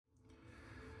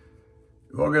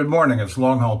Well, good morning. It's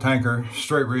Longhaultanker,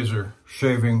 straight razor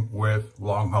shaving with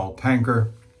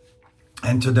Longhaultanker.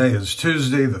 And today is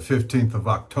Tuesday, the 15th of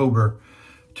October,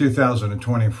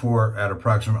 2024 at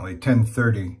approximately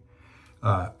 10:30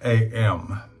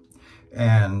 a.m.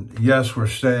 And yes, we're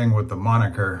staying with the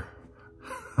moniker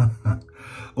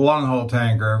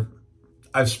Longhaultanker.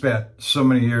 I've spent so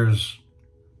many years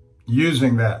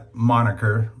using that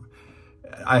moniker.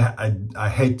 I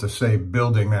hate to say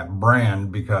building that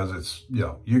brand because it's,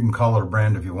 you can call it a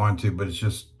brand if you want to, but it's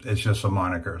just a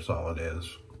moniker. That's all it is.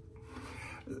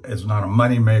 It's not a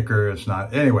money maker. It's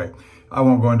not, anyway, I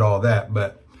won't go into all that,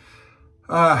 but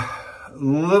a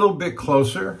little bit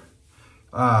closer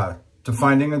to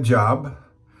finding a job.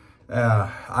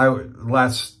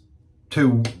 Last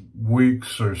 2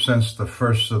 weeks or since the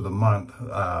first of the month,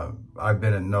 I've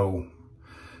been in no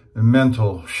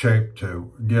mental shape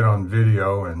to get on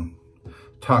video and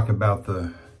talk about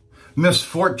the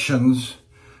misfortunes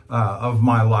of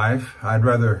my life. I'd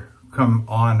rather come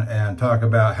on and talk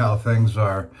about how things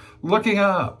are looking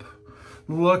up.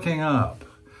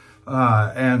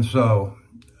 And so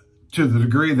to the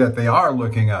degree that they are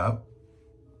looking up,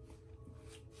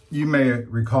 you may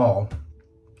recall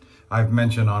I've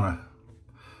mentioned on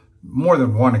more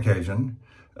than one occasion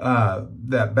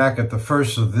that back at the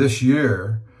first of this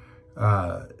year,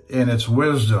 in its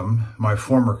wisdom, my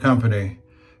former company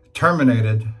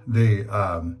terminated the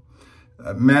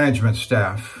management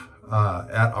staff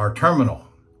at our terminal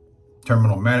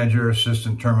manager,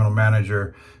 assistant terminal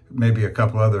manager, maybe a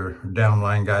couple other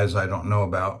downline guys I don't know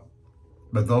about.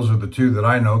 But those are the two that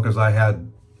I know because I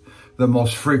had the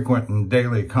most frequent and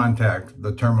daily contact,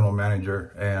 the terminal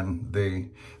manager and the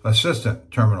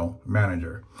assistant terminal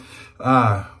manager.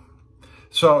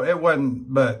 So it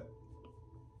wasn't, but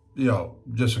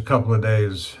just a couple of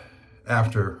days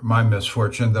after my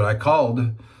misfortune that I called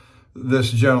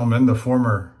this gentleman, the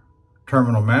former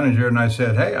terminal manager, and I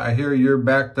said, "Hey, I hear you're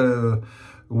back to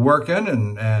working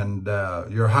and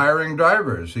you're hiring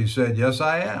drivers." He said, "Yes,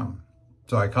 I am."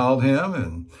 So I called him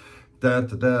and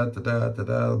back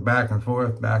and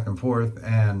forth.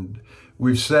 And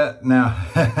we've set now,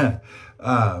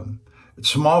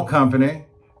 small company.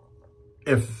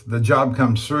 If the job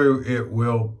comes through, it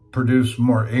will produce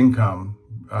more income.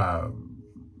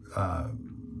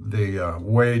 The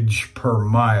wage per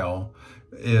mile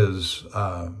is,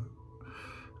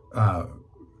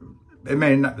 it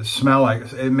may not smell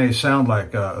like, it may sound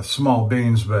like small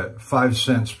beans, but 5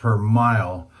 cents per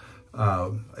mile.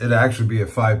 It'd actually be a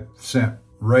 5-cent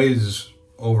raise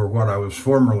over what I was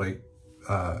formerly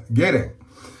getting.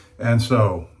 And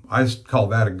so I call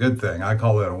that a good thing. I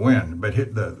call that a win. But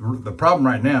the problem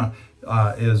right now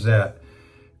is that,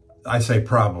 I say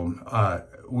problem,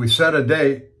 we set a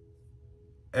date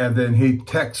and then he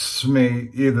texts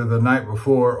me either the night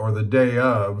before or the day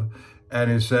of, and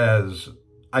he says,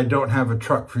 "I don't have a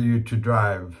truck for you to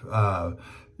drive.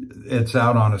 It's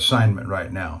out on assignment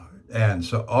right now." And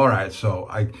so, all right, so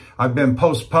I've been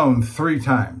postponed 3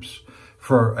 times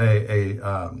for a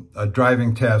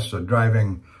driving test, a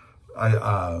driving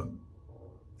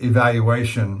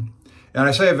evaluation. And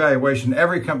I say evaluation,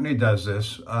 every company does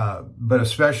this, but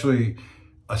especially,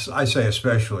 I say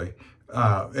especially,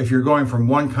 if you're going from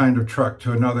one kind of truck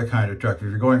to another kind of truck, if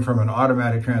you're going from an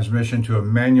automatic transmission to a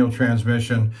manual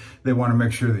transmission, they want to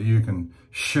make sure that you can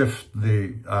shift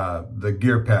the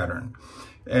gear pattern.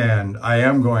 And I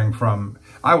am going from,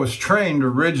 I was trained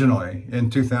originally in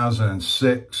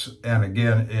 2006 and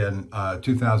again in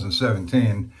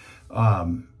 2017,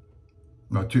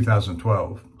 no,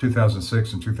 2012,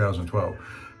 2006 and 2012,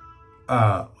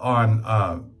 on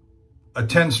a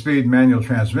 10-speed manual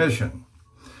transmission,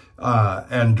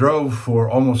 and drove for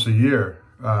almost a year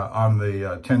on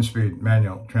the 10-speed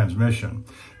manual transmission.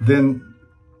 Then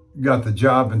got the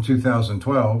job in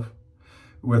 2012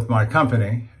 with my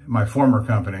company, my former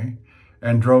company,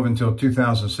 and drove until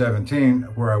 2017,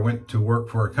 where I went to work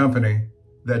for a company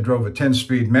that drove a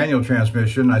 10-speed manual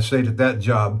transmission. I stayed at that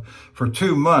job for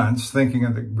 2 months thinking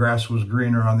that the grass was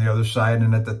greener on the other side.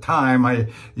 And at the time,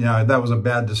 that was a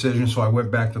bad decision. So I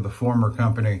went back to the former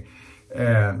company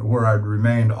and where I'd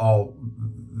remained all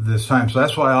this time. So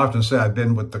that's why I often say I've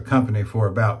been with the company for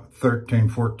about 13,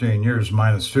 14 years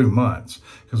minus 2 months,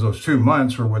 because those 2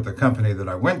 months were with the company that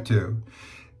I went to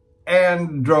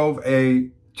and drove a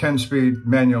 10-speed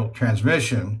manual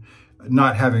transmission,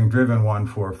 not having driven one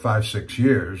for 5, 6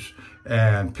 years,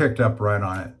 and picked up right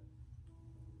on it.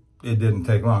 It didn't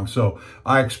take long. So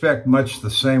I expect much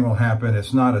the same will happen.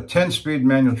 It's not a 10-speed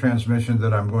manual transmission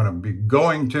that I'm going to be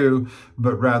going to,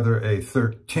 but rather a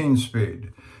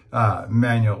 13-speed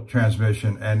manual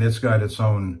transmission. And it's got its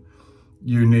own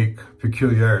unique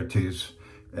peculiarities.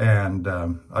 And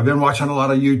I've been watching a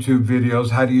lot of YouTube videos.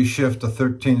 How do you shift a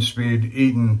 13-speed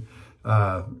Eaton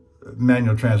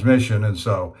manual transmission? And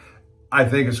so I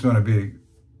think it's going to be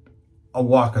a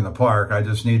walk in the park. I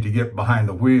just need to get behind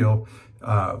the wheel.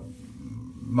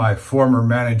 My former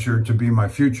manager to be my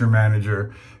future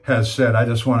manager has said, I'm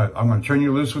going to turn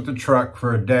you loose with the truck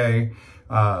for a day.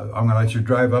 I'm going to let you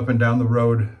drive up and down the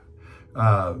road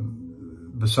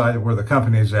beside where the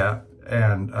company's at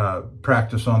and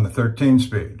practice on the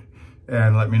 13-speed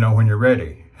and let me know when you're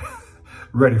ready.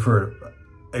 Ready for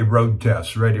a road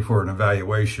test, ready for an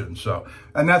evaluation. So,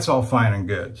 and that's all fine and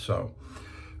good. So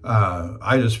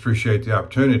I just appreciate the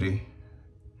opportunity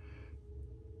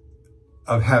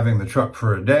of having the truck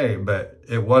for a day, but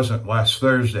it wasn't last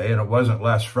Thursday, and it wasn't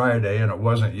last Friday, and it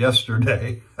wasn't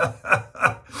yesterday,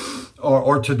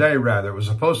 or today rather. It was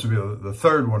supposed to be, the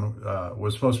third one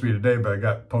was supposed to be today, but it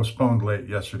got postponed late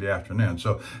yesterday afternoon.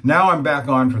 So now I'm back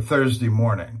on for Thursday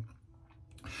morning.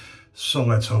 So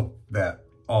let's hope that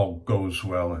all goes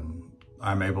well and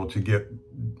I'm able to get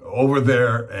over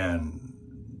there and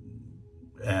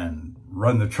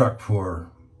run the truck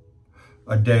for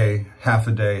a day, half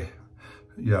a day,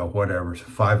 you know, whatever,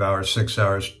 5 hours, 6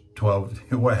 hours, 12,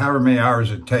 however many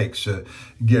hours it takes to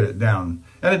get it down.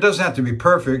 And it doesn't have to be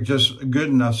perfect, just good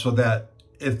enough so that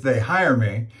if they hire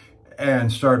me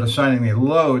and start assigning me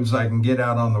loads, I can get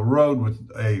out on the road with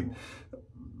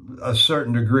a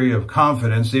certain degree of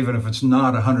confidence, even if it's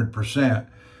not 100%,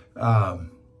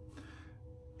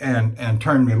 and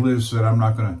turn me loose so that I'm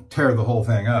not going to tear the whole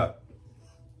thing up.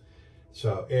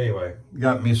 So anyway,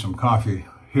 got me some coffee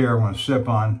here I want to sip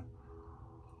on.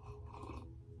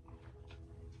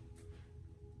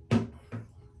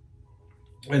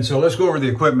 And so let's go over the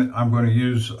equipment I'm going to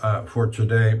use for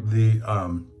today.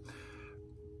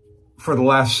 For the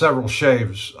last several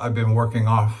shaves, I've been working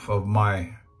off of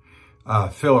my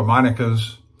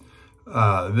Philharmonicas.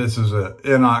 This is a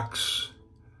Inox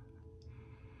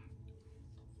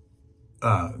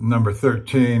number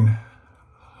 13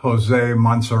 Jose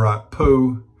Montserrat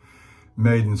Poo,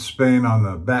 made in Spain on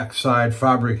the back side.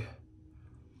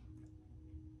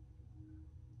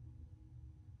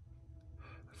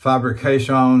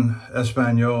 Fabricación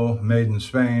Español, made in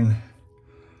Spain.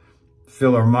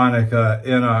 Philharmonica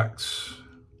Inox.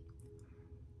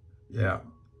 Yeah.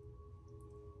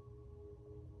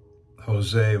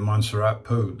 Jose Montserrat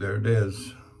Poo, there it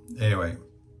is. Anyway,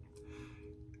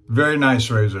 very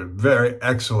nice razor, very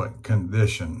excellent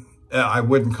condition. I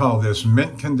wouldn't call this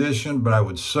mint condition, but I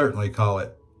would certainly call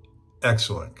it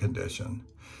excellent condition.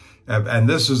 And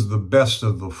this is the best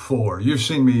of the four. You've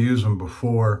seen me use them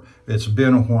before. It's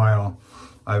been a while.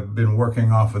 I've been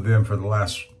working off of them for the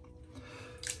last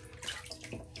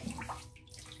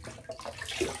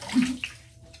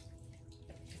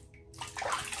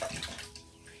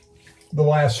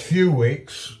few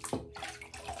weeks,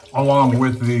 along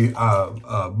with the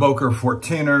Boker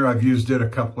 14er. I've used it a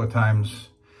couple of times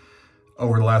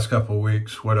over the last couple of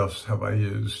weeks. What else have I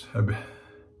used?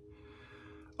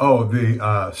 Oh,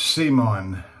 the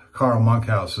Simon, Carl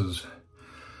Monkhouse's.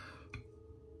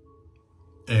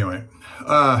 Anyway,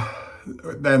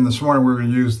 then this morning we're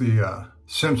going to use the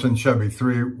Simpson Chubby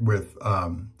 3 with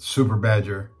Super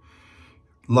Badger.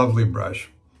 Lovely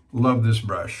brush. Love this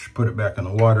brush. Put it back in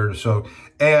the water to soak.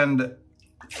 And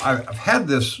I've had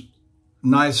this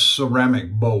nice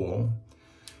ceramic bowl,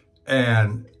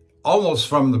 and almost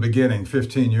from the beginning,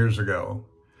 15 years ago,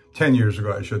 10 years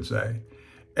ago, I should say.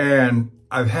 And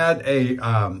I've had a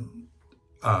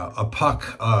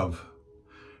puck of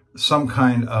some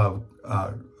kind of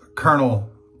Colonel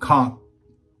Conk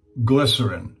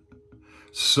glycerin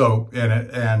soap in it,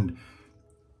 and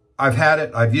I've had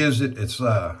it, I've used it. It's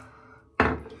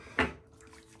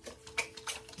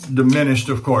diminished,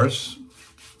 of course.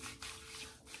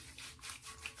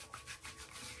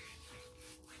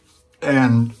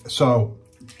 And so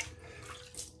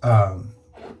a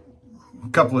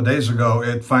couple of days ago,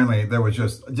 there was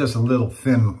just a little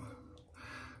thin,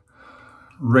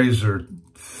 razor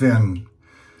thin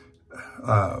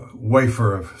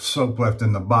wafer of soap left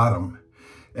in the bottom.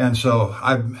 And so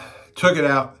I took it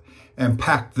out and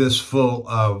packed this full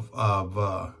of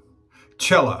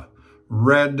Cella,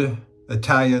 red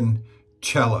Italian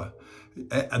Cella.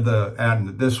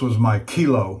 And this was my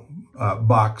kilo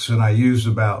box, and I used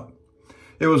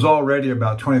it was already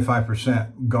about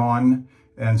 25% gone.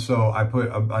 And so I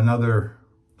put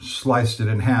sliced it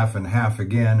in half and half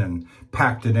again and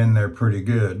packed it in there pretty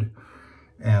good.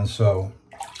 And so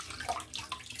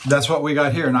that's what we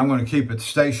got here. And I'm going to keep it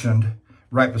stationed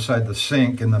right beside the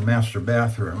sink in the master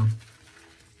bathroom.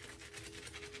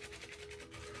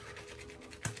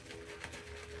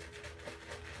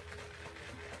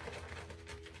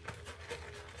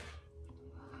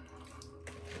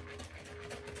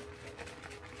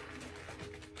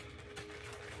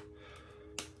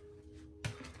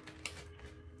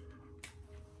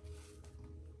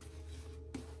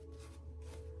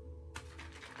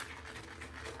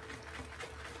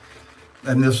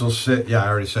 And this will sit, yeah, I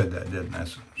already said that, didn't I?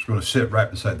 It's going to sit right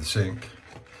beside the sink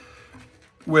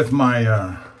with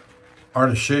my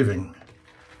artist shaving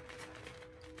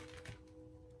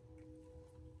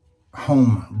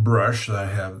home brush that I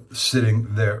have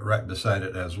sitting there right beside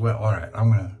it as well. All right,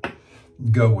 I'm going to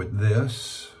go with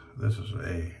this. This is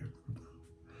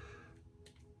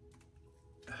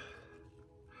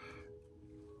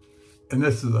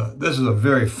a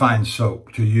very fine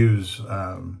soap to use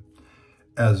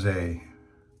as a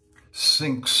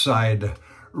sink side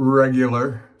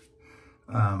regular.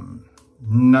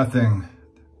 Nothing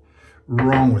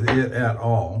wrong with it at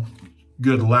all.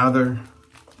 Good lather,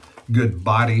 good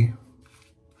body.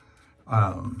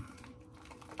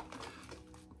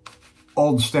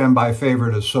 Old standby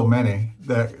favorite as so many,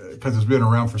 that because it's been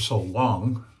around for so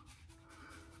long.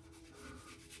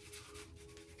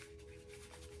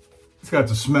 It's got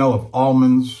the smell of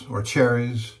almonds or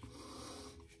cherries.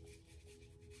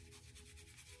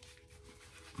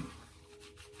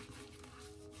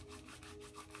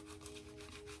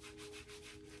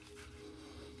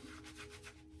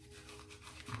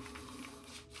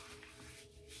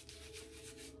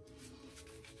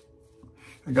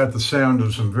 I got the sound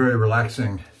of some very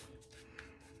relaxing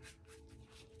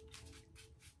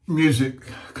music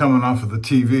coming off of the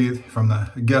TV from the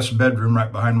guest bedroom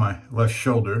right behind my left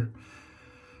shoulder.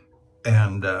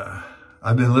 And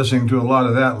I've been listening to a lot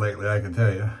of that lately, I can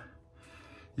tell you.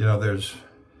 You know, there's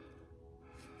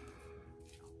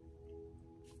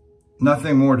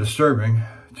nothing more disturbing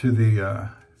to the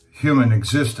human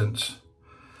existence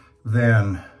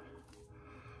than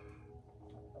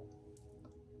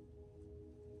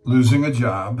losing a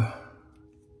job,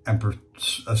 and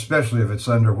especially if it's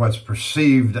under what's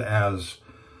perceived as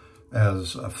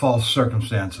false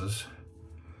circumstances,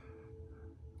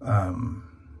 or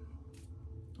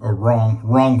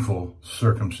wrongful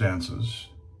circumstances.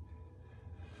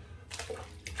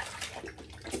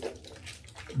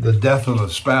 The death of a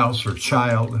spouse or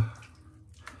child,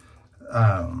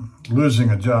 losing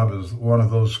a job is one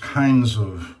of those kinds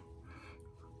of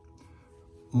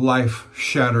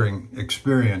life-shattering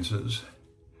experiences.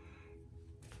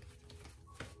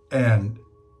 And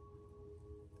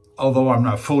although I'm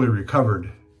not fully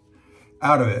recovered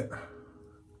out of it,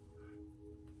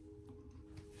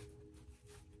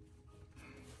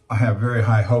 I have very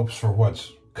high hopes for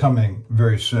what's coming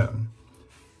very soon.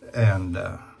 And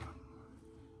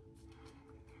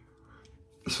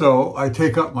so I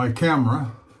take up my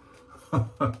camera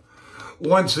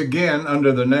once again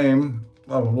under the name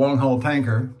of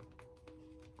Longhaultanker,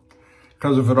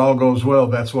 because if it all goes well,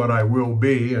 that's what I will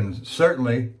be, and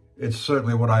certainly, it's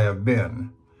certainly what I have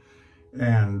been.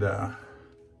 And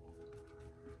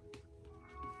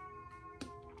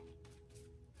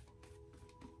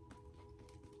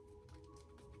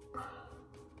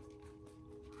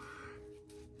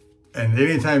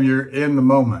anytime you're in the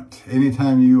moment,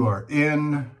 anytime you are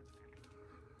in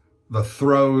the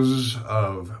throes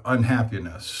of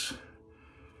unhappiness,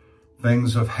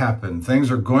 things have happened. Things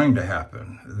are going to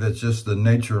happen. That's just the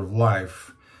nature of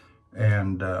life.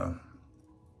 And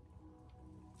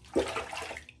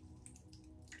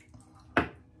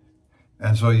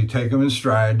so you take them in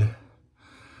stride.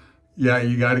 Yeah,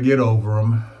 you got to get over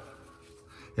them.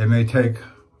 It may take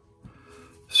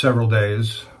several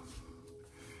days,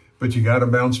 but you got to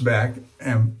bounce back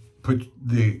and put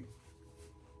the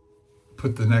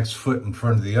next foot in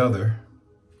front of the other.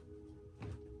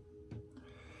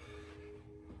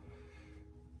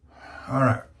 All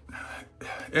right,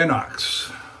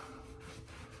 Inox,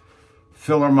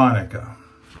 Philharmonica,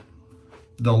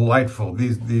 delightful.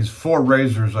 These four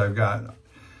razors I've got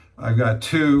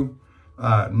two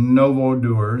Novo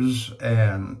Doers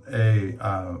and a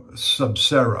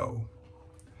Sub-Zero,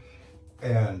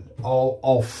 and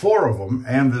all four of them,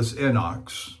 and this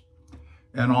Inox,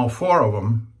 and all four of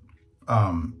them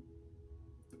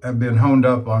have been honed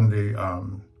up on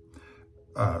the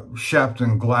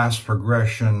Shapton glass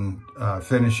progression,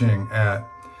 finishing at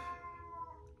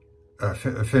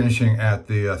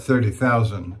the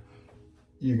 30,000.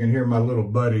 You can hear my little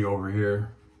buddy over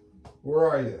here. Where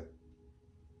are you?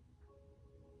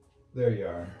 There you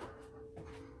are.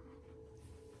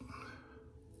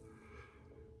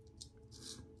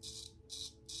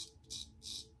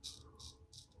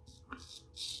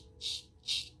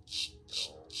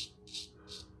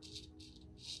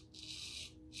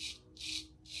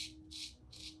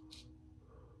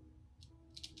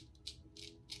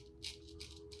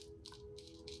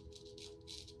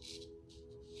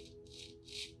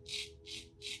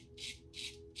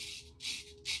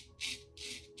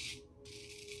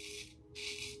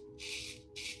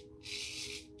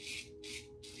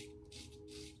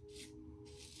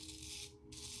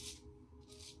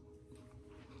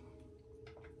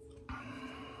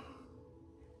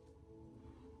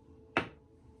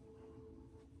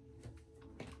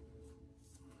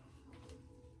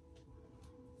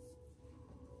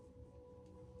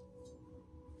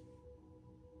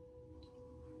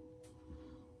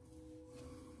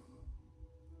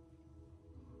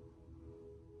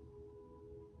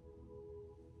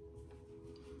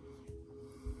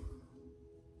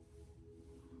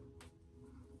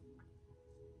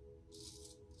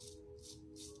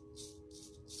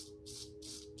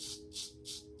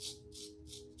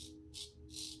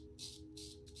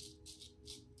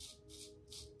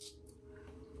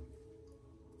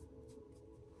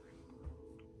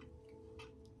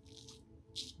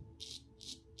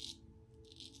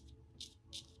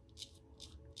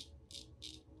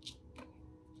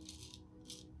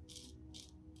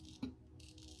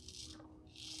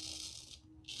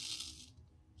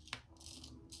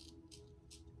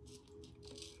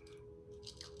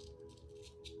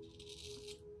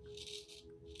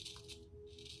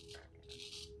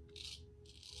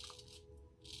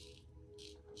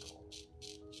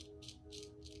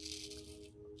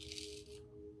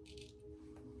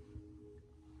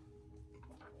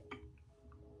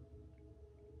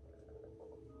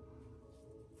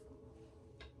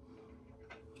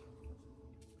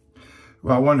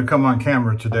 Well, I wanted to come on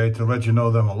camera today to let you know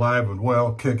that I'm alive and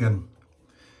well, kicking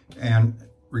and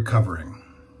recovering.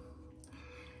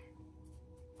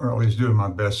 Or at least doing my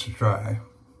best to try.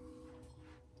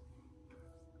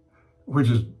 Which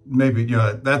is maybe, you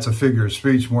know, that's a figure of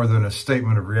speech more than a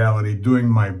statement of reality. Doing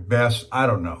my best, I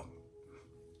don't know.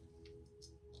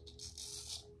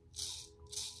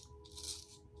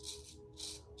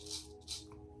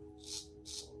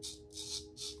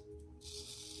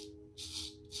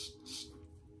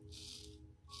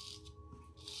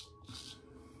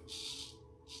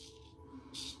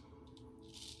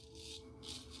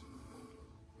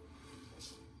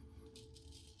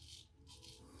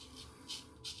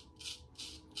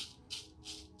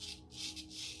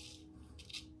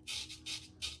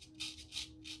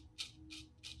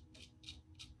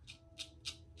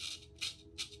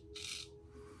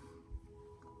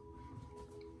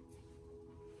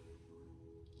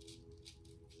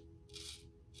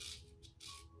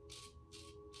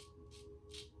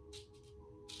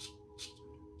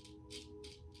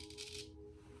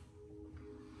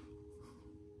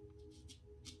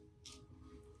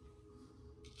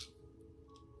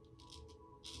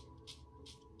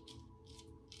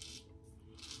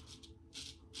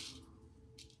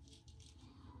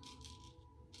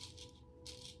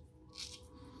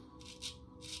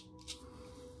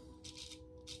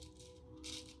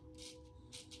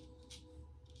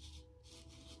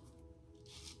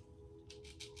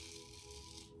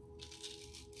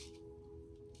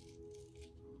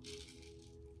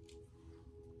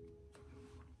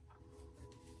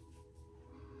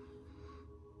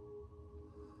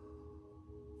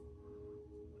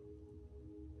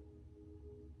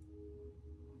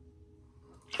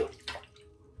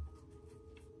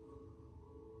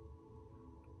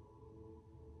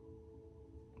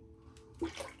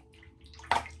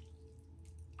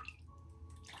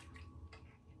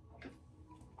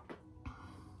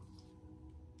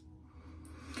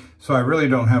 So I really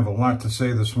don't have a lot to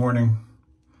say this morning.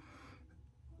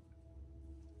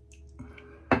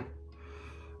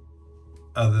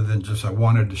 Other than just I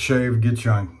wanted to shave,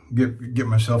 get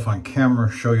myself on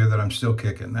camera, show you that I'm still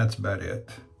kicking. That's about it.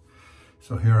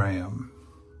 So here I am.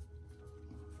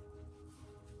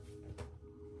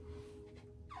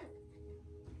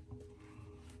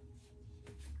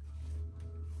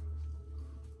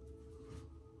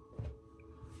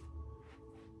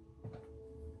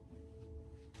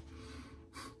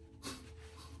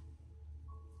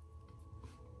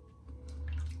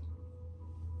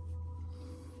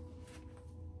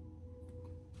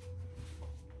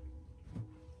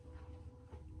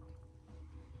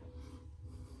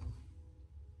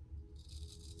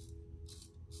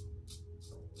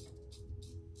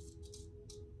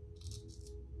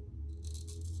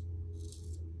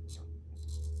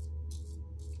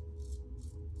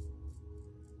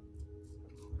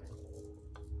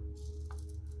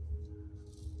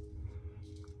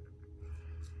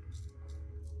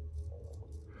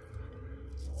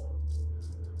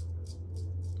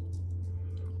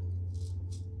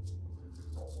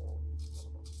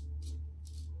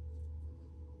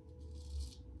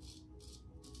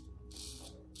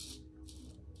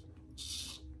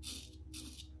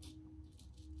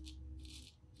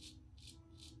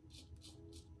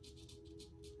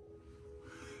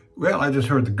 Well, I just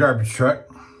heard the garbage truck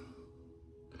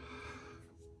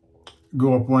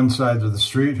go up one side of the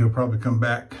street. He'll probably come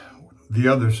back the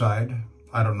other side.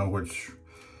 I don't know which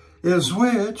is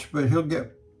which, but he'll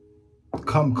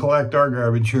come collect our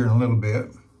garbage here in a little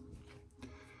bit.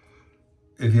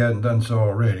 If he hadn't done so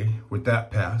already with that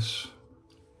pass.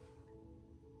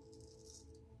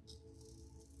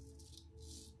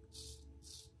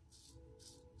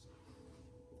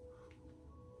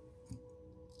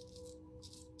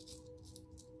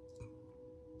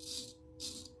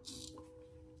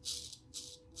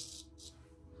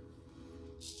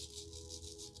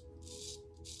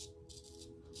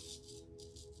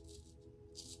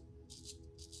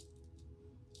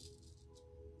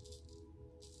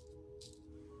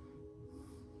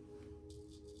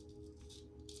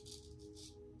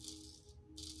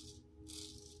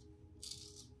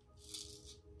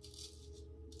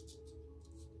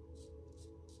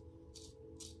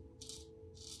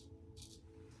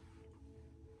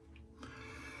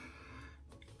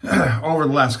 Over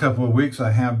the last couple of weeks,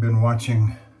 I have been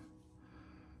watching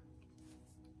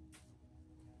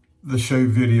the shave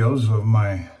videos of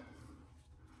my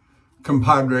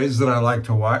compadres that I like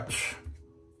to watch,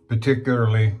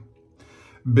 particularly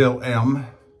Bill M.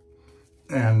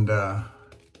 and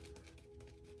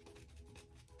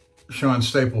Sean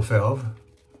Staplefeld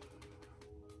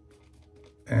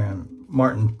and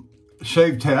Martin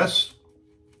Shave Test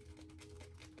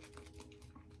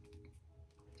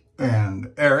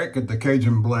and Eric at the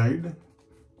Cajun Blade,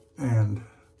 and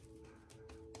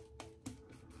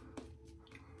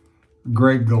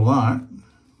Greg Gallant,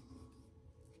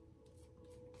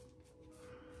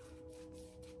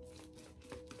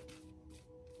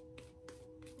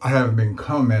 I haven't been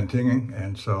commenting,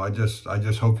 and so I just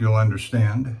hope you'll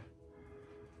understand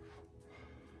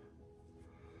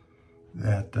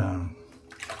that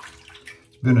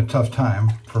it's been a tough time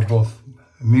for both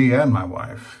me and my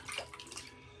wife.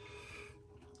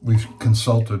 We've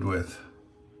consulted with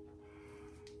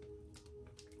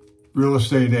real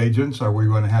estate agents. Are we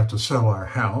going to have to sell our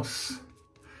house?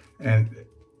 And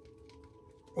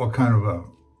what kind of a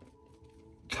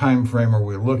time frame are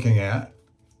we looking at?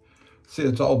 See,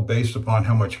 it's all based upon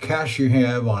how much cash you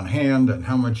have on hand and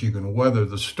how much you can weather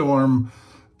the storm.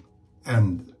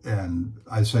 And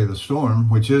I say the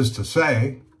storm, which is to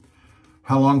say,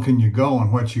 how long can you go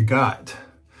on what you got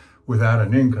without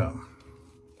an income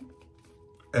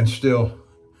and still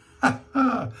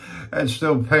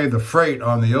pay the freight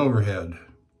on the overhead?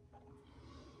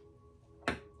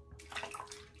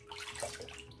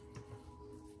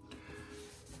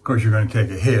 Of course, you're going to take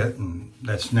a hit, and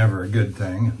that's never a good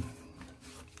thing.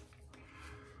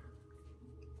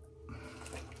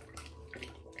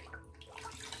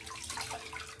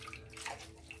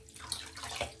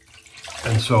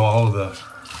 And so all of the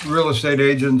real estate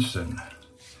agents and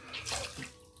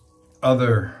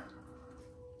other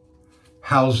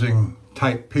housing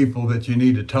type people that you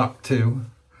need to talk to,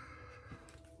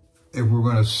 if we're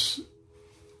going to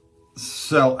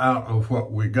sell out of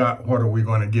what we got, what are we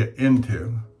going to get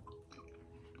into?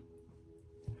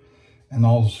 And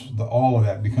all of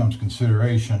that becomes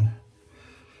consideration.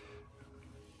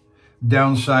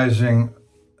 Downsizing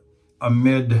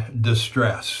amid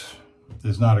distress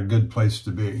is not a good place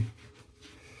to be.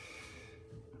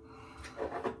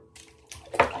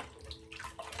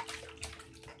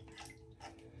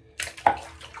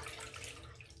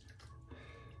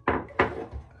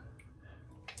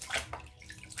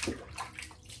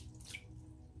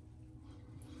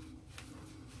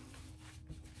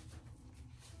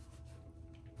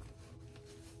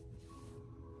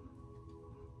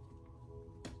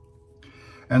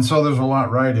 And so there's a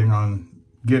lot riding on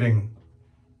getting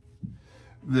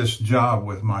this job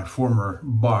with my former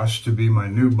boss to be my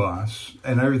new boss,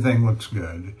 and everything looks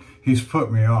good. He's put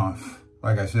me off,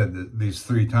 like I said, these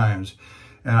 3 times.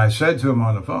 And I said to him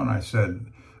on the phone, I said,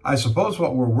 I suppose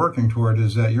what we're working toward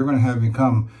is that you're going to have me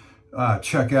come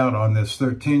check out on this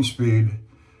 13-speed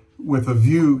with a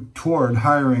view toward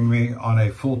hiring me on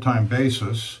a full-time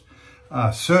basis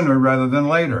sooner rather than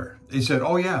later. He said,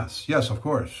 oh, yes, of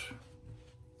course.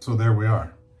 So there we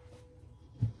are.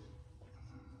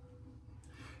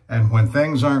 And when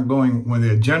things aren't going, when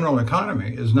the general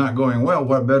economy is not going well,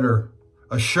 what better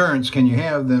assurance can you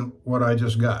have than what I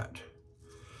just got?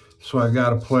 So I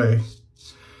got to play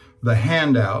the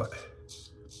handout.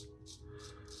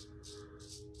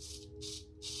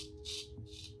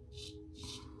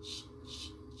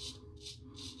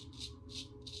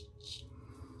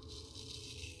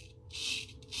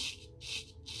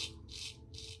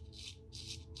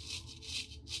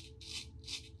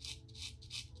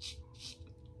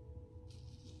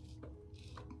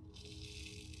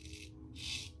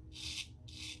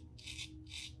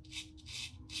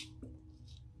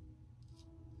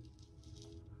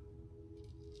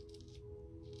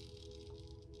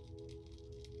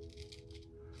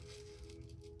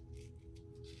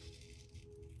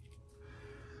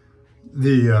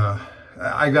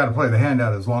 I got to play the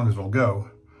handout as long as it'll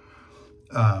go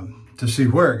to see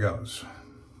where it goes.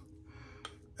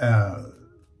 I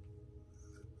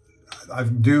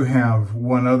do have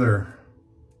one other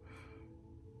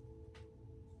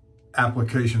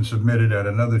application submitted at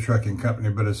another trucking company,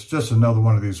 but it's just another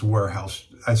one of these warehouse.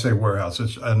 I say warehouse.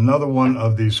 It's another one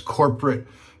of these corporate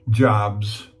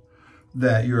jobs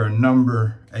that you're a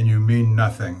number and you mean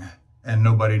nothing and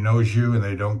nobody knows you and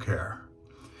they don't care.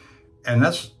 And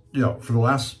that's, you know, for the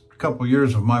last couple of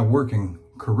years of my working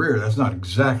career, that's not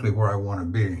exactly where I want to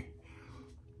be.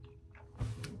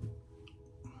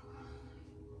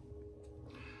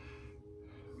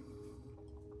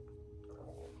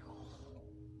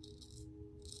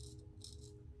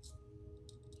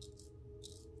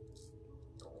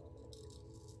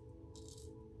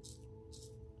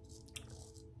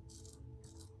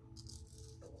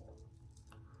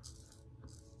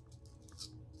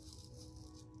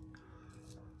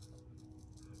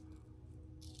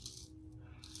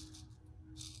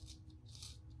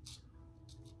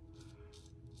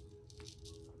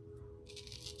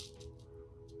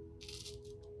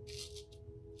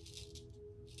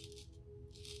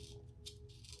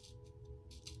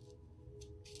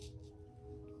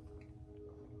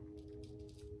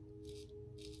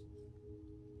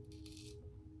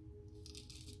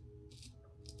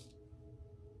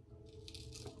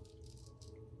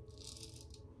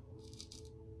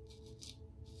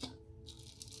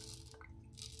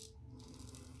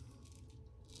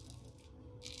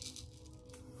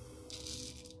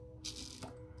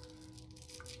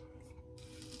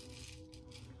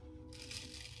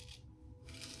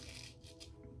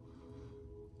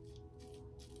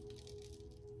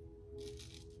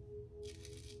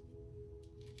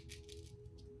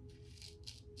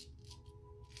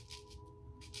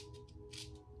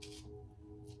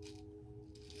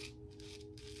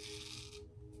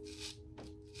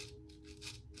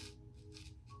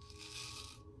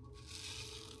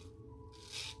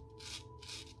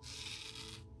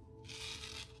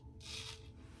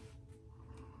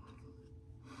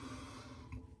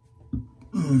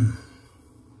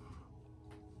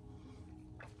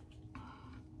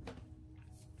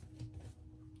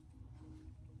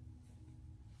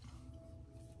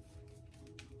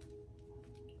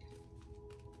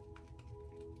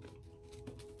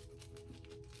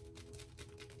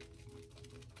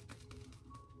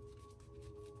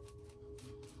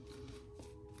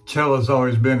 Shell has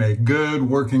always been a good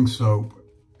working soap,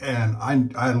 and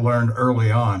I learned early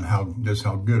on just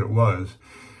how good it was,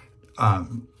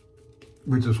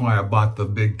 which is why I bought the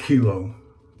big kilo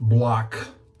block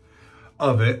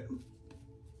of it.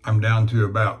 I'm down to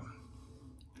about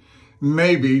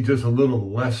maybe just a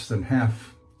little less than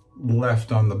half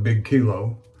left on the big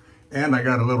kilo, and I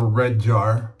got a little red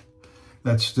jar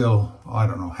that's still, I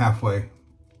don't know, halfway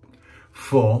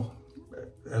full.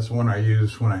 That's the one I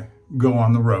use when I go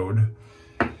on the road.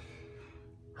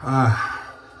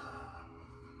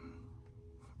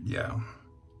 Yeah.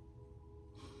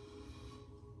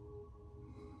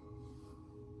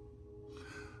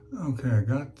 Okay,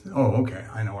 okay,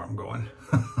 I know where I'm going.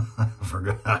 I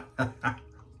forgot.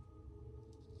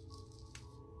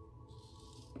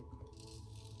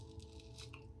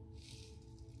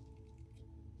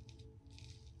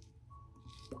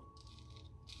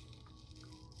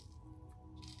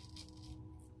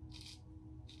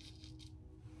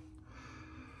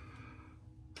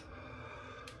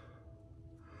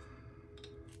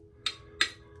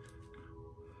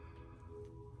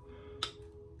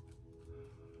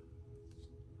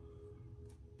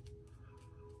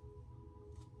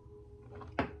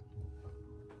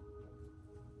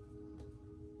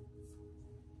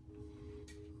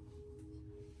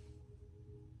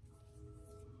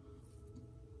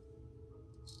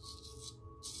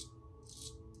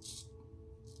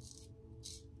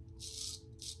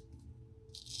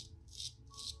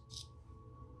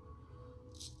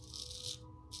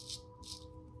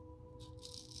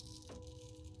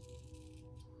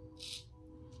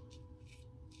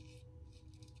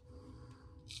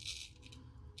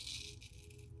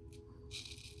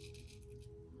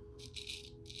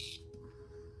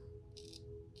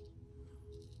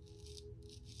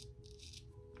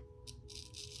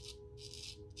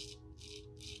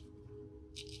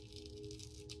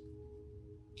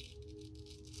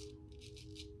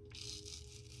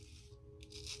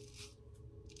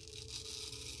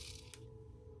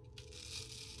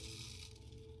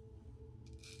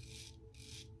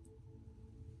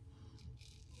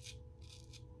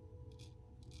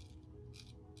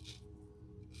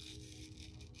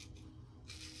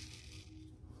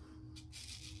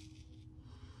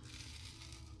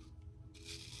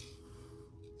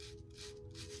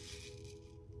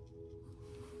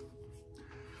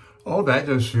 Oh, that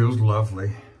just feels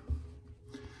lovely.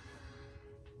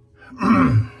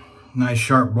 Nice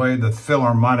sharp blade. The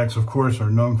Philharmonics, of course,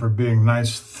 are known for being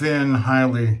nice, thin,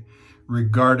 highly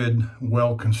regarded,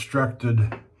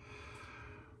 well-constructed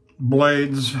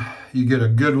blades. You get a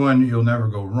good one, you'll never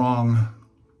go wrong.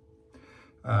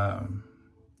 And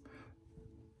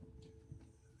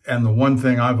the one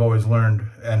thing I've always learned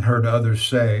and heard others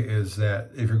say is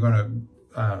that if you're going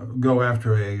to go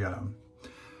after a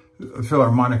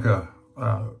Philharmonica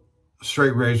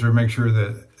straight razor, make sure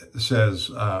that it says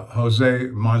Jose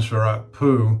Montserrat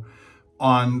Poo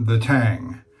on the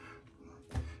tang,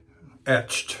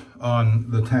 etched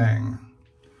on the tang.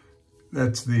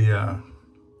 That's the,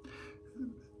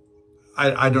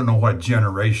 I don't know what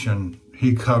generation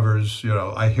he covers. You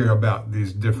know, I hear about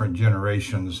these different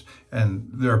generations, and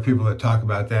there are people that talk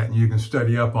about that, and you can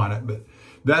study up on it, but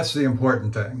that's the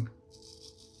important thing.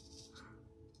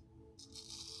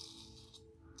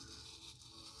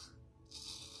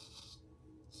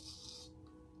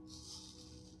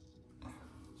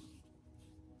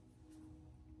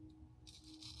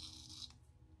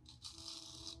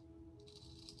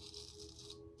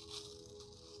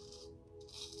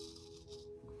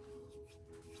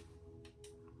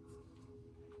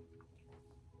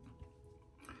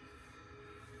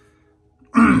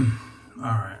 All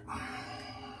right.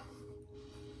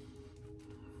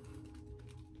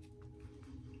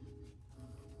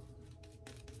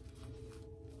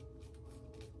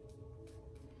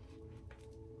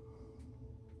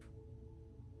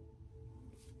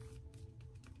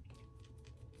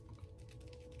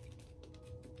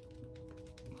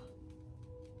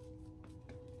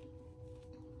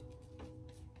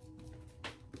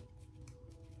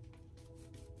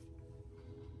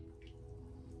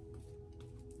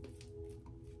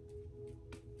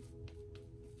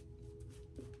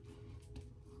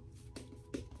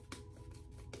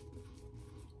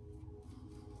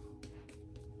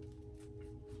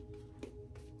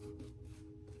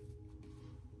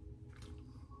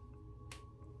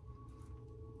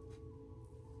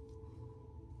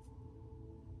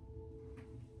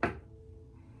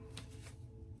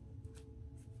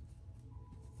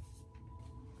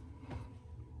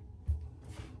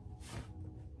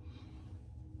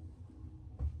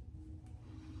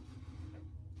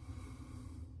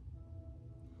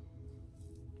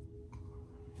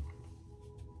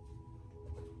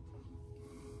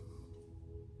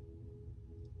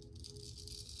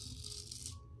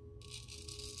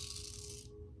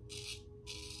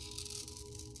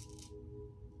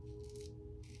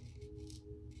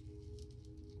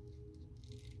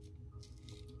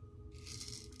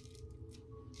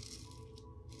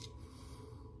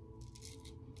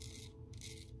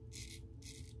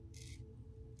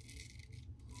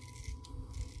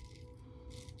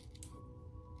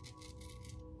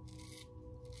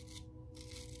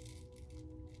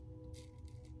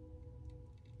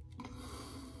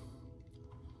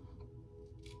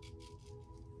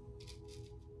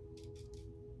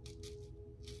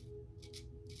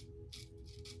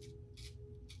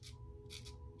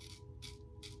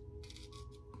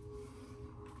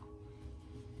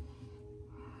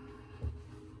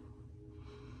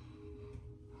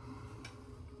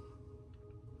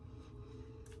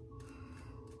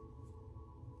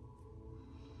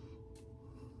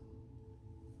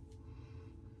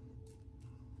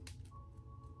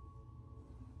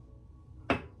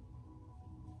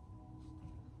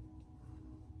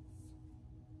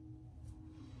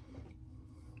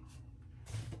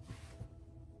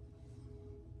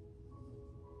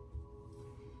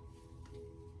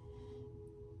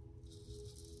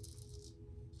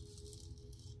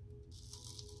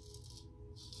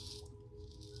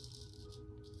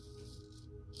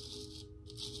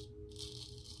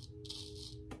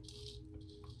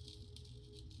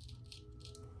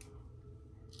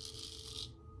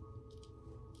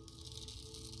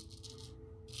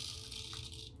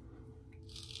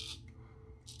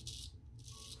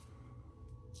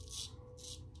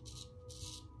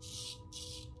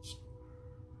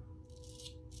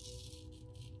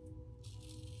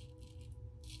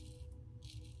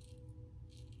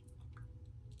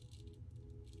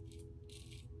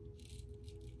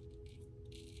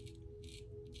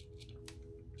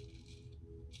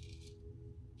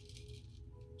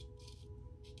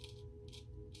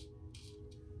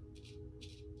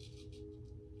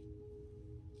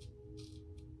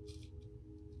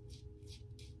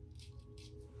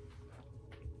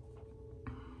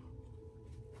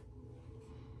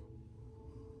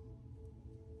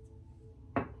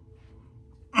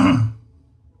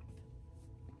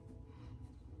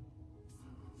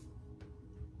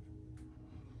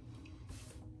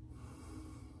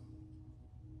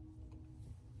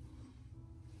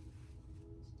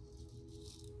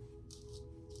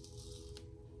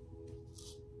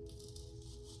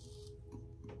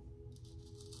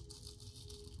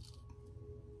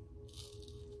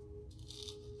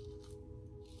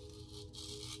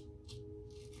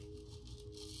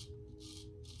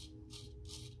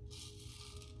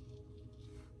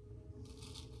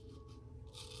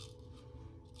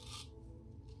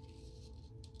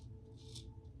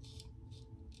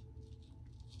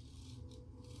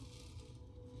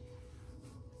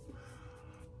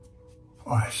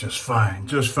 Oh, it's just fine,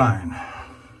 just fine.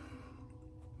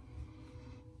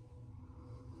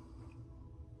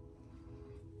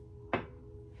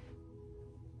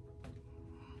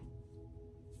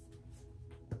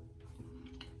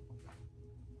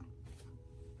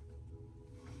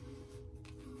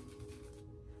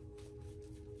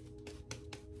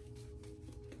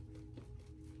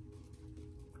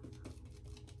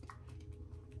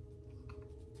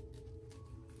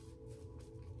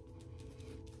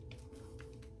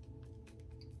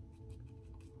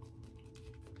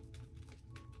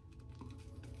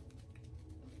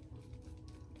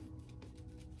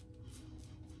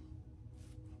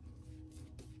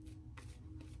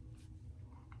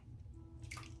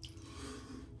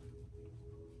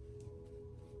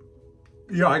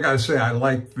 You know, I gotta say, I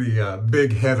like the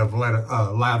big head of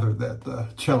lather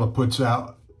that Cella puts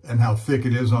out and how thick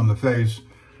it is on the face.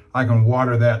 I can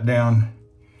water that down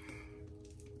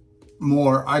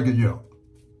more. I could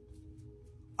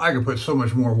put so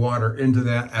much more water into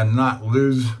that and not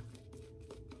lose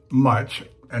much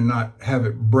and not have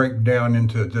it break down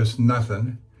into just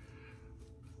nothing.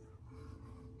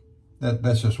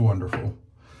 That's just wonderful.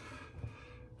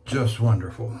 Just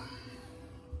wonderful.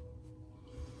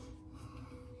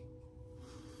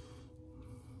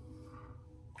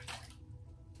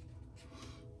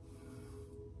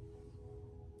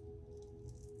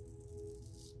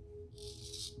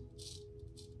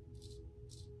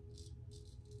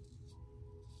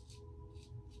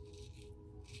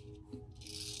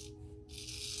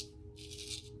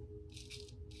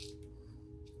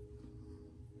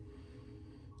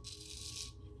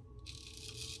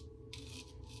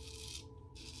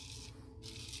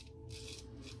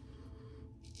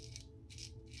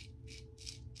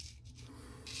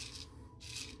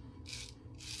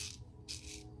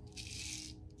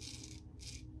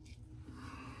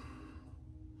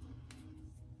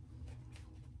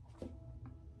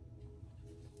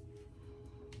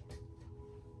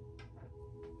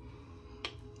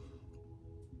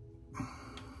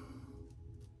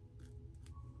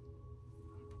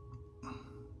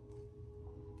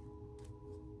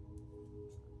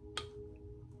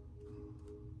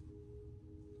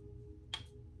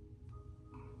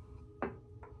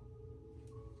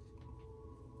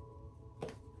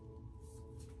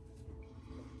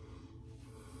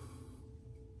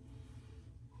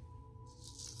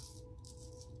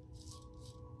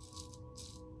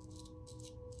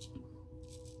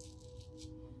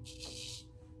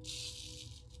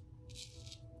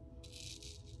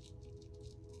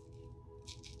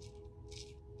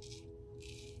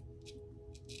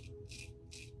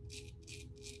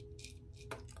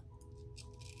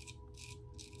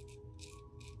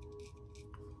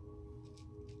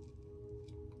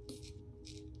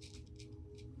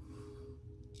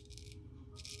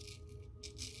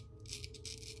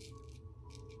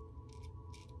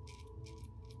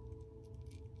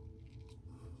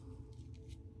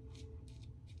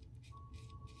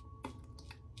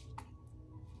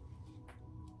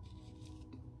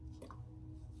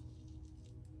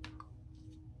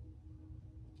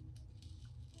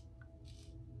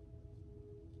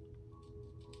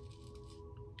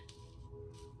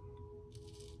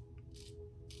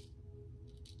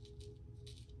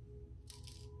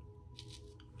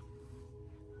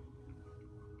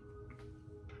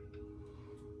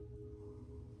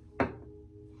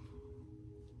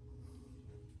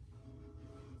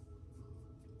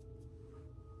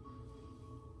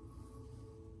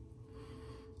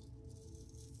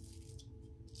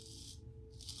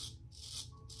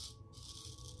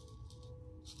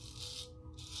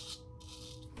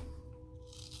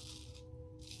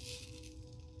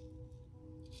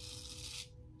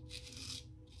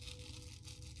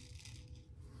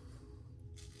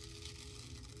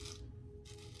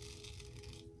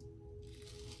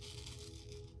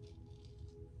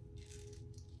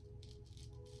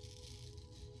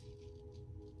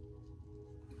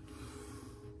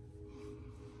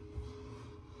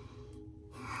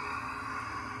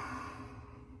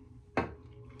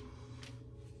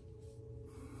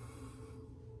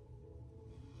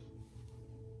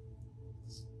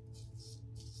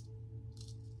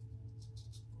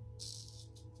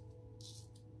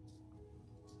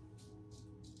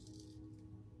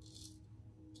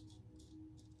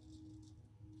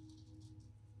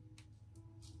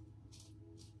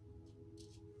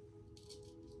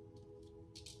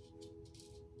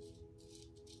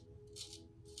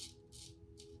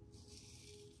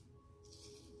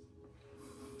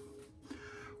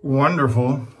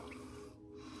 Wonderful.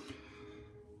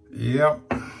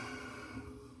 Yep.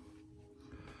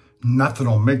 Nothing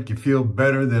will make you feel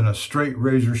better than a straight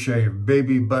razor shave,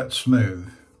 baby butt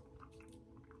smooth.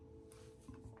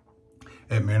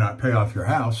 It may not pay off your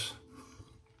house.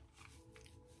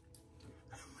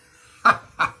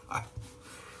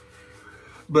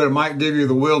 But it might give you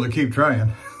the will to keep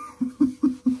trying.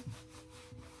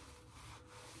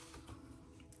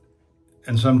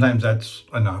 And sometimes that's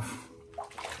enough.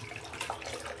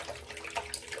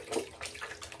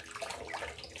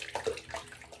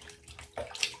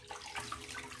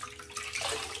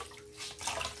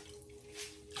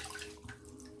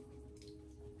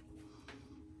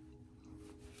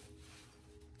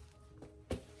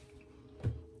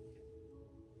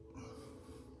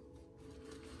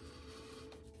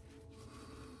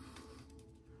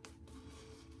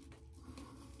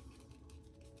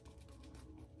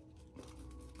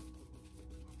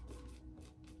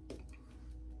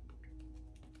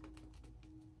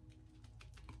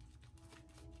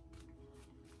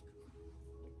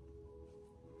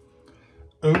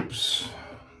 Oops,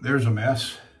 there's a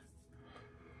mess.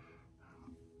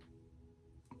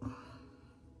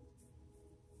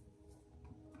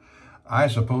 I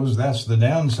suppose that's the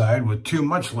downside with too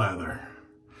much lather,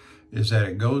 is that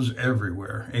it goes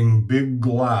everywhere in big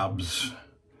globs.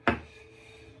 Okay.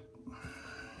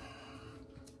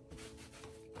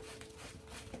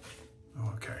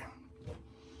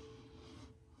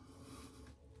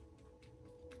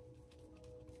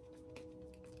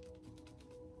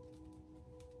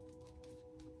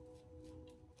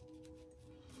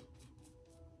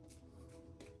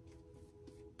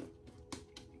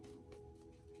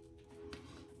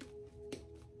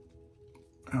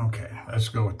 Okay, let's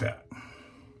go with that.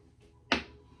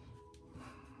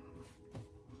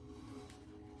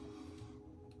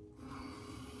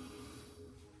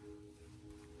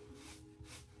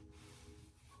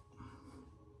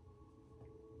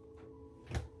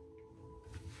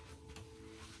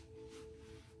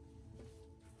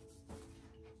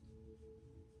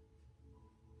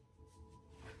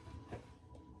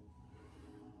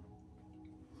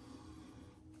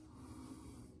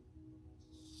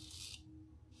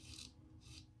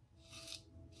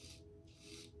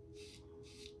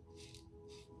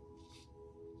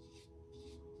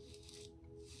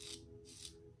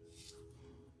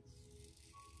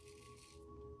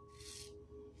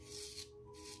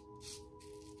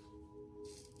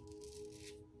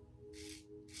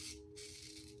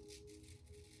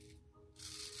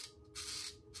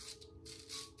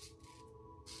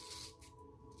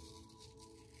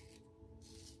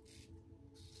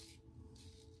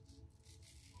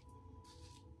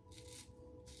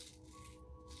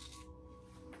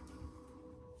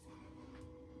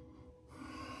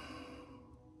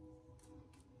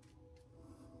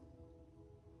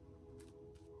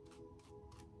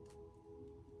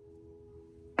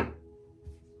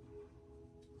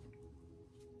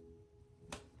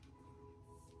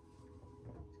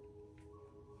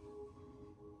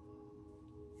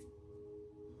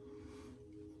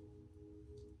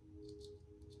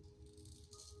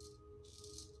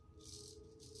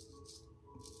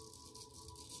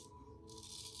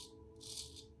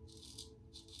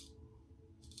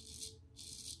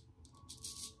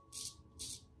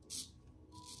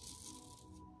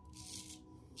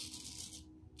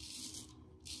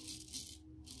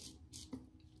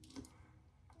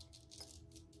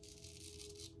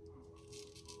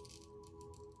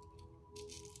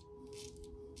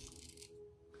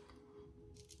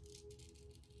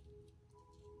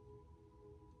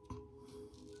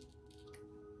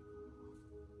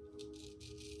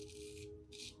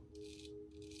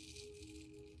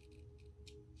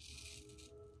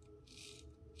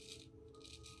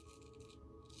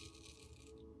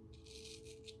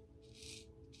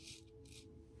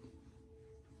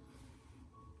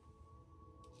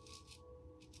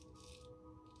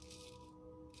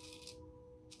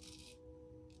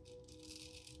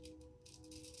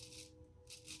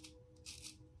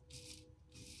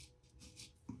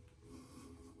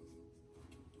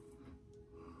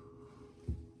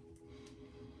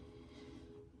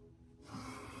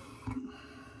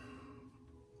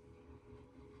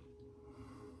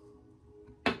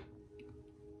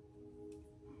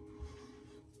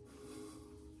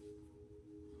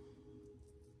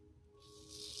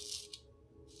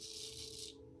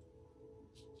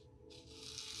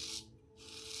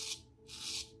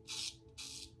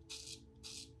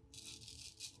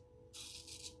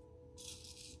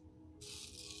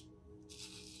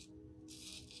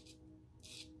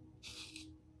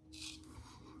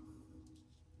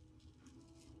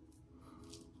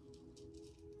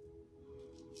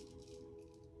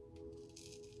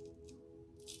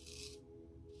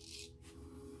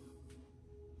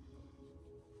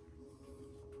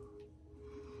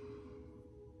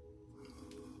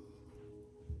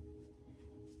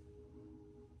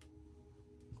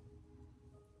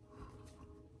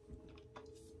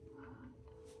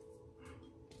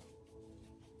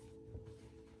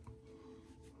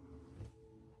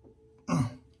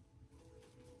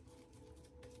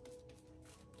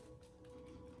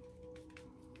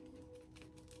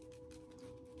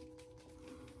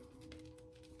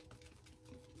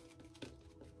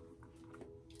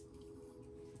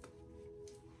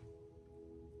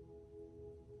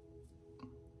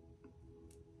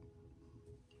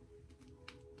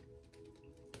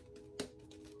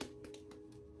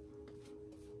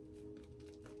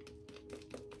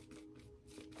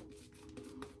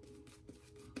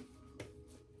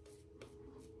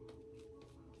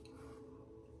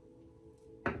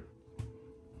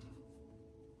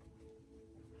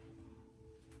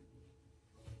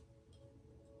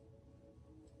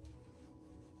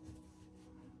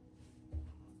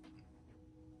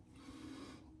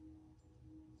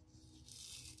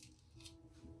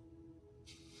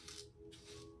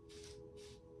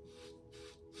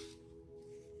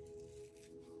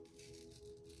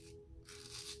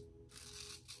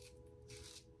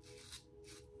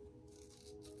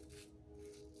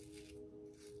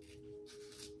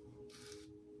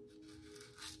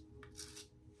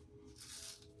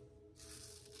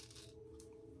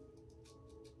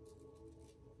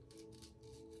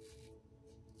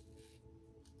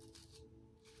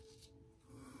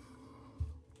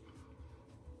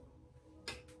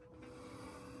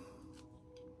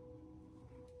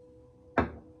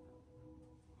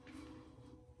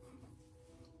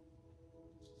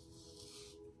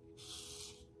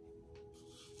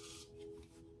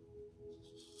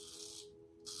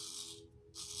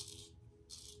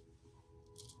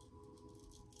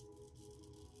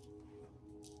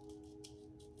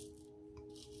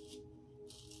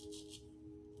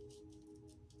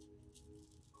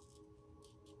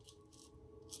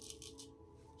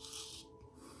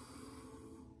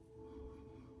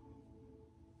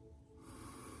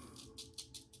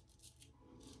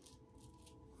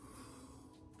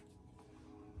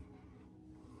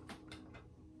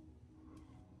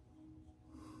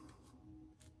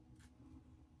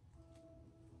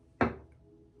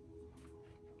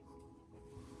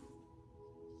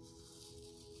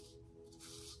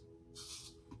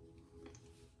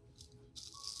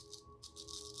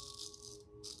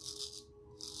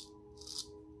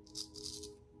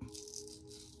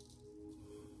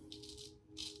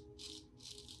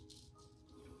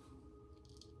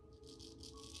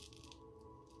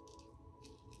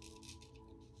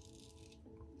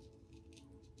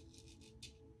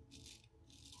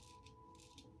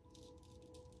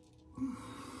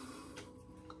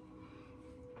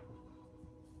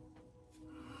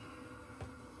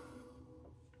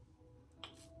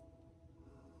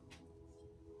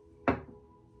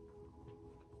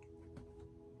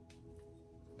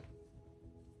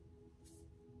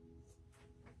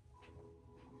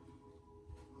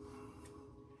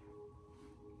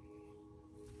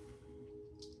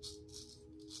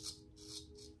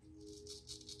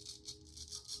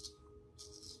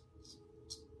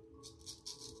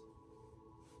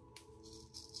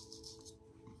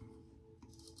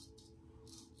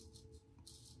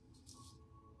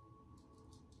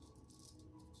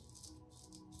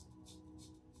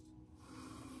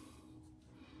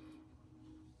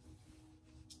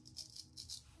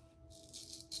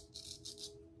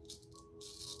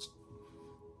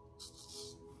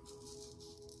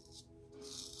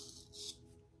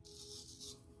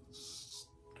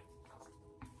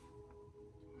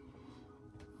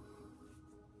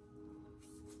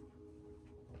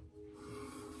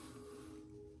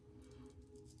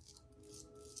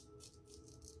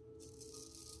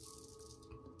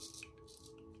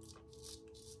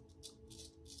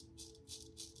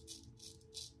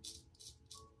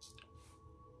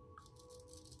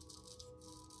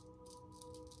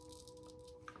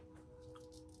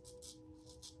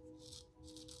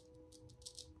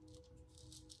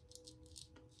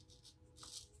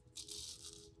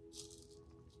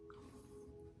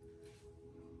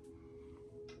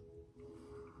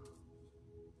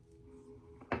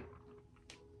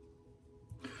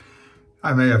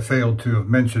 I may have failed to have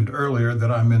mentioned earlier that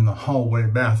I'm in the hallway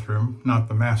bathroom, not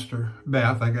the master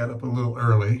bath. I got up a little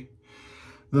early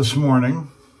this morning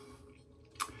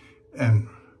and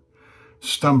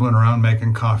stumbling around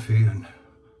making coffee and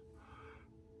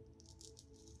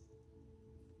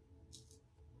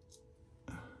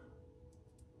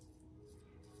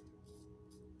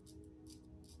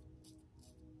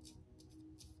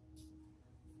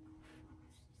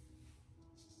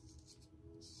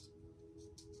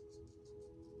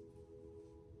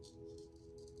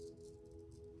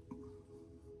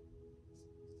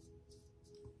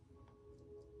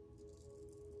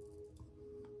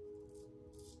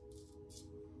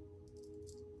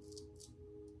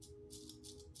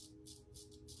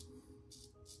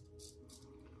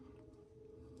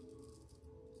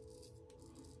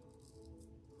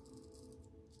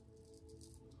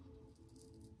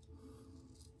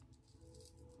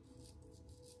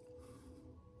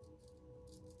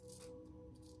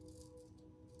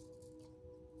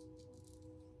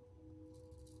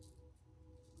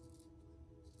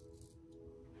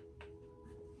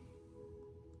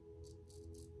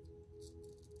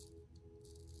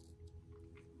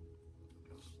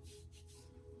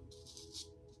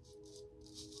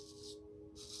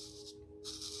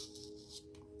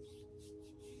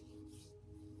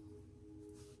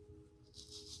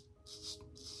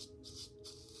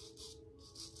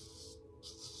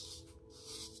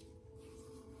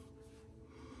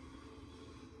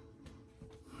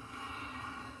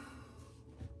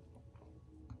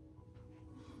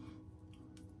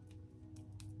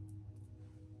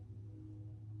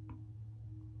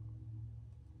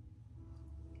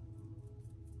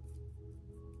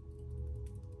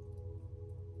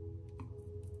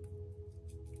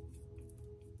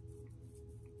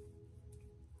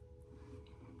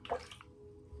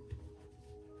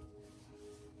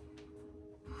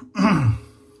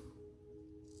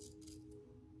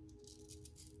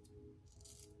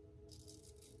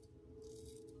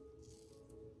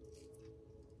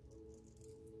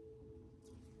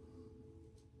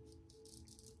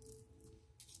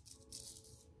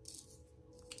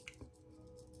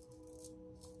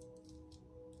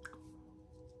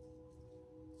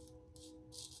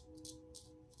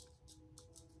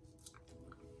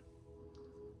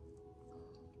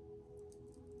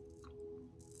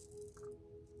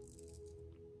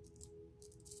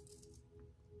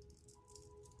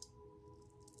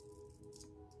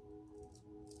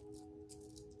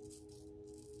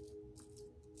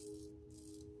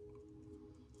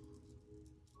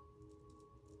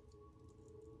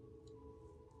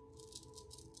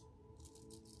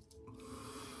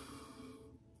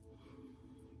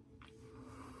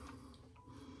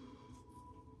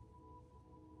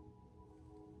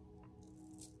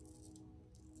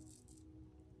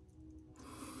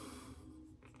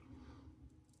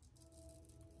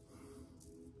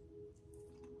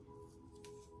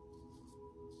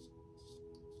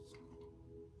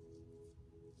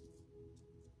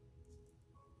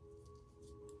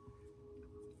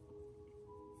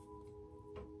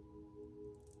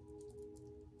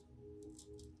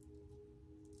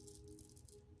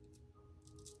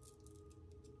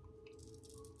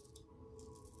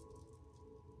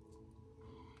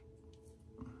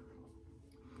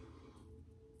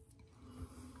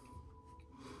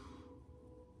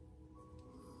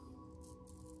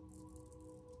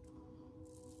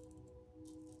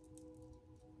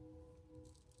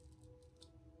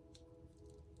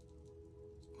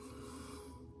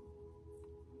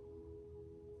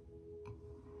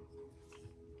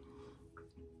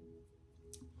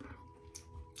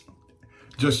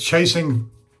just chasing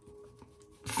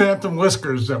phantom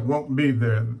whiskers that won't be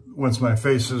there once my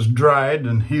face is dried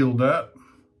and healed up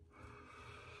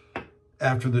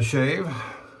after the shave.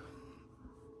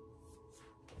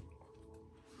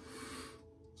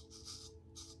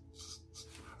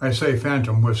 I say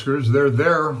phantom whiskers, they're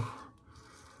there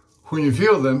when you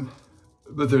feel them,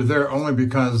 but they're there only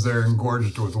because they're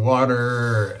engorged with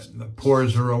water and the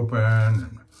pores are open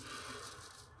and,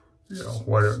 you know,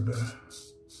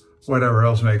 whatever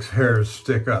else makes hairs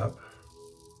stick up.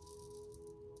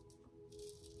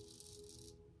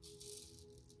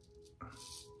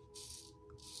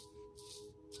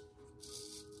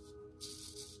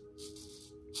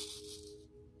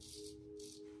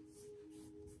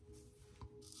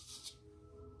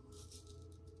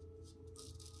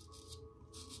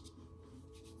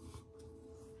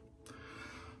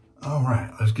 All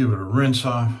right, let's give it a rinse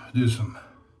off, do some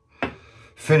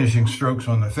finishing strokes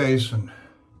on the face, and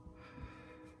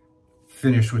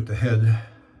finish with the head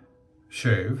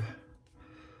shave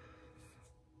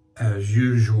as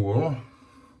usual.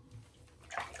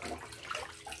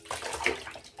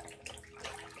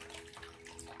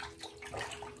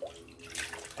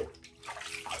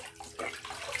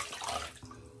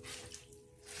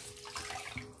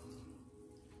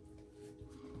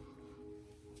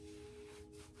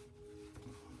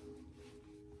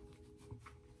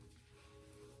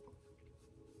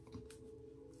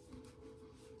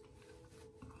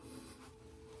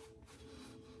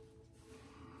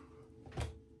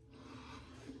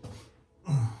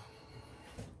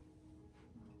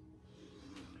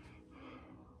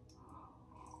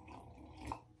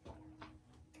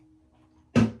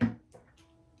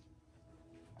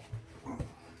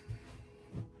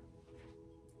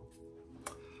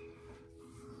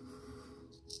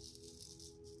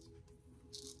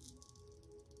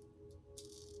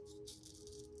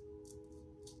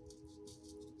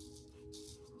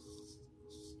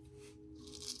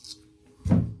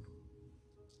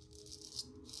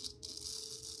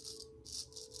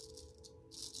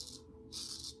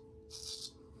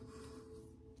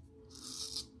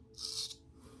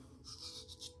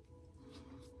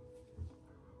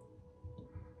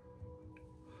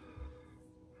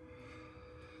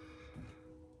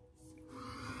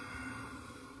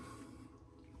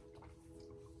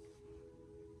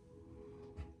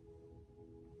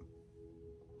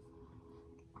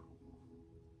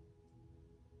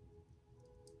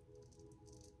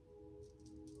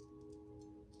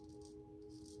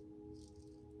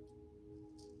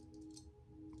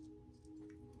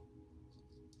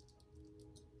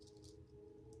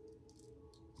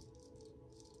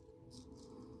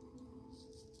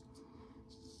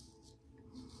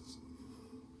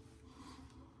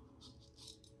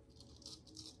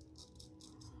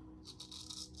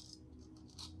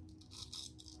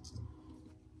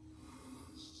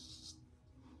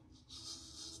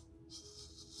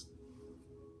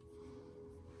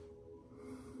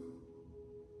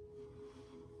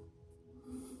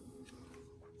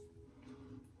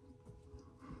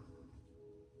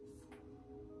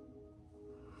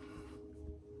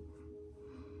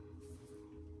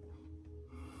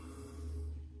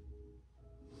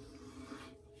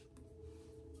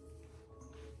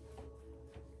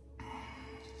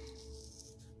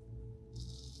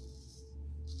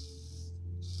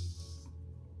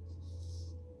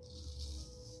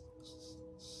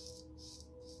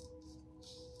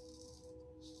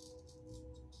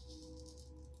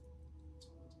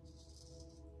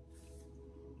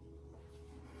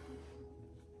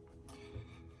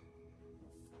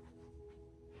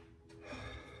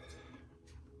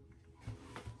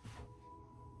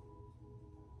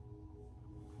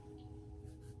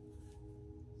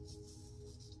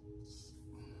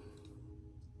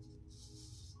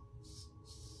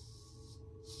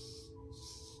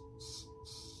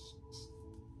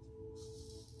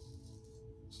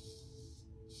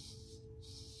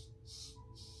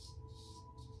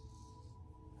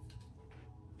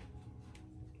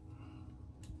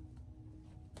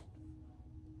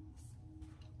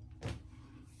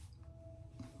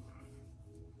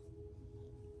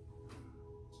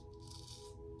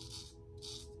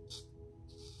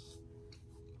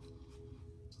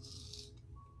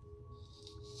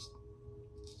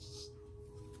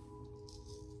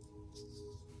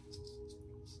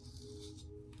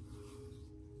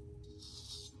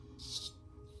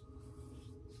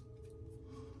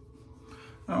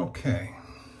 Okay.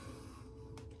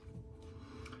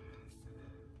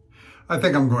 I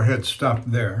think I'm going to go ahead and stop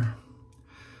there,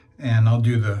 and I'll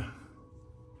do the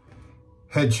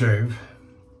head shave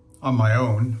on my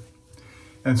own.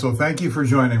 And so thank you for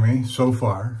joining me so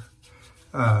far.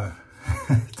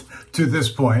 to this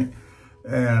point.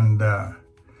 And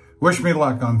wish me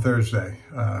luck on Thursday.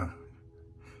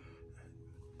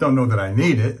 Don't know that I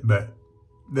need it, but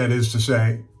that is to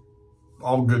say,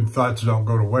 all good thoughts don't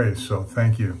go to waste. So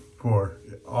thank you for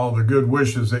all the good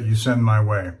wishes that you send my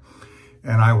way.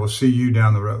 And I will see you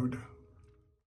down the road.